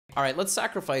All right, let's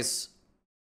sacrifice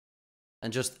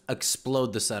and just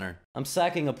explode the center. I'm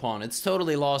sacking a pawn. It's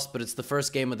totally lost, but it's the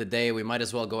first game of the day. We might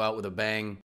as well go out with a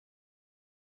bang.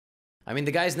 I mean,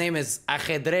 the guy's name is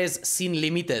Ajedrez Sin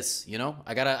Limites, you know?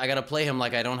 I gotta play him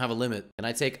like I don't have a limit. Can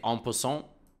I take en passant?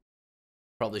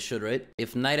 Probably should, right?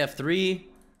 If knight f3,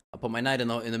 I'll put my knight in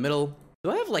the middle. Do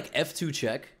I have like f2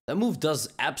 check? That move does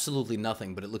absolutely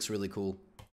nothing, but it looks really cool.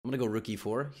 I'm gonna go rook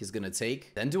e4. He's gonna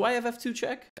take. Then do I have f2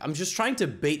 check? I'm just trying to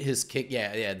bait his king.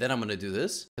 Yeah, then I'm gonna do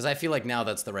this. Because I feel like now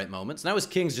that's the right moment. So now his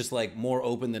king's just like more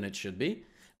open than it should be.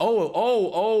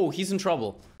 Oh, he's in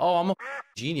trouble. Oh, I'm a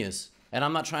genius. And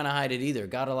I'm not trying to hide it either.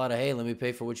 Got a lot of, hey, let me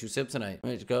pay for what you sip tonight.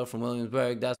 Let's go from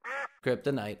Williamsburg. That's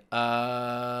kryptonite.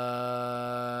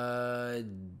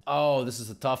 Oh, this is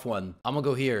a tough one. I'm gonna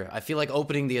go here. I feel like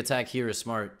opening the attack here is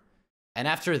smart. And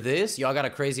after this, y'all got a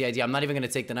crazy idea. I'm not even gonna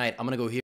take the knight. I'm gonna go here.